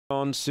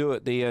On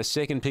Stewart, the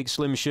second pick,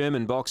 Slim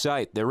Sherman, box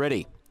 8. They're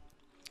ready.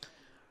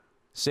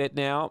 Set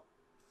now.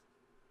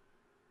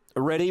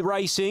 Ready,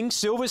 racing.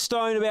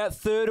 Silverstone about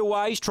third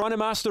away. He's trying to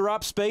muster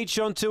up speed.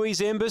 Chantui's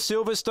Ember.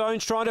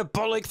 Silverstone's trying to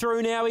bollock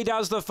through now. He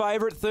does the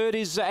favourite. Third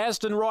is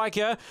Aston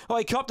Riker. Oh,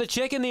 he copped a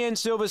check in the end,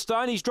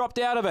 Silverstone. He's dropped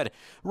out of it.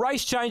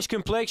 Race change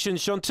complexion.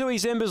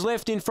 Chantui's Ember's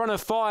left in front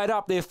of Fired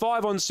Up. They're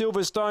 5 on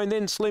Silverstone,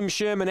 then Slim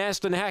Sherman,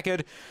 Aston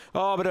Hackett.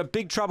 Oh, but a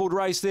big troubled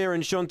race there,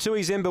 and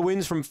Chantui's Ember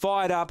wins from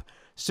Fired Up.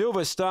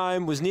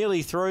 Silverstone was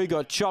nearly through,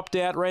 got chopped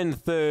out, ran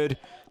third.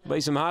 There'll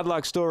be some hard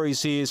luck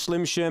stories here.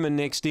 Slim Sherman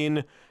next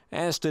in.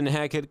 Aston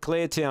Hackett,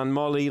 Claretown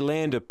Molly,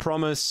 Land of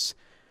Promise.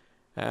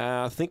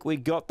 I think we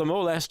got them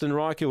all. Aston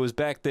Riker was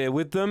back there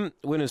with them.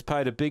 Winners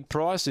paid a big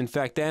price. In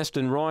fact,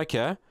 Aston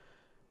Riker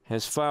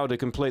has failed to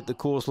complete the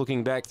course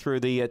looking back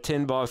through the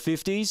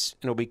 10x50s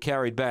and will be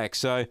carried back.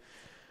 So,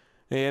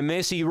 yeah,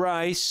 messy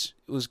race.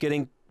 It was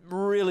getting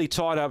really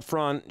tight up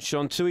front.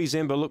 Chantui's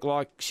Ember looked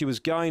like she was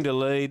going to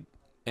lead,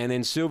 and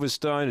then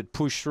Silverstone had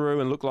pushed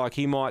through and looked like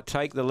he might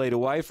take the lead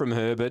away from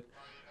her, but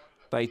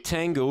they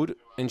tangled,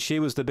 and she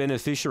was the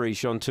beneficiary,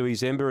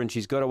 Chantui's Ember, and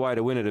she's got away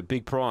to win at a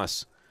big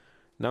price.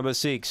 Number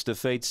 6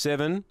 defeats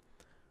 7.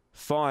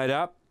 Fired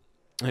Up,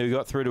 who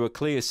got through to a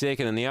clear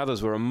second, and the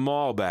others were a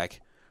mile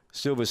back.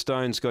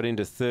 Silverstone's got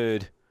into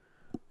third,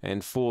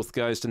 and fourth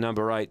goes to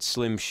number 8,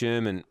 Slim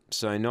Sherman.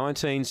 So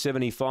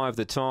 19.75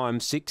 the time,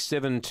 6,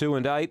 7, 2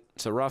 and 8.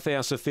 It's a rough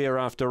house affair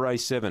after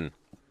race 7.